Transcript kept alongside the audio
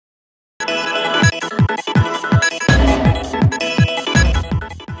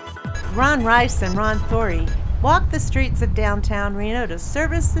Ron Rice and Ron Thorey walk the streets of downtown Reno to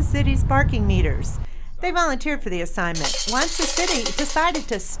service the city's parking meters. They volunteered for the assignment once the city decided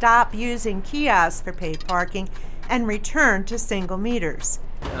to stop using kiosks for paid parking and return to single meters.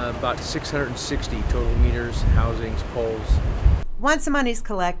 About 660 total meters, housings, poles. Once the money's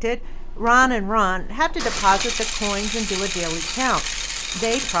collected, Ron and Ron have to deposit the coins and do a daily count.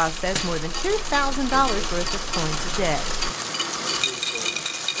 They process more than $2,000 worth of coins a day.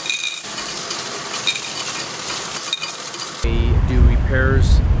 We do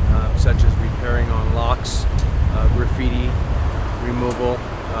repairs, such as repairing on locks, graffiti removal,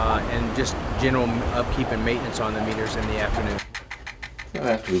 and just general upkeep and maintenance on the meters in the afternoon. So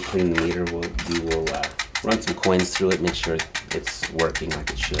after we clean the meter, we will run some coins through it, make sure it's working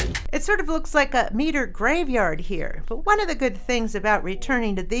like it should. It sort of looks like a meter graveyard here, but one of the good things about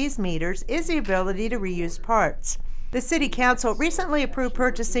returning to these meters is the ability to reuse parts. The City Council recently approved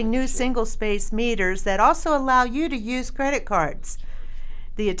purchasing new single-space meters that also allow you to use credit cards.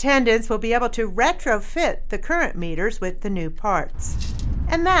 The attendants will be able to retrofit the current meters with the new parts.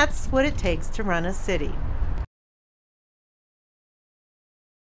 And that's what it takes to run a city.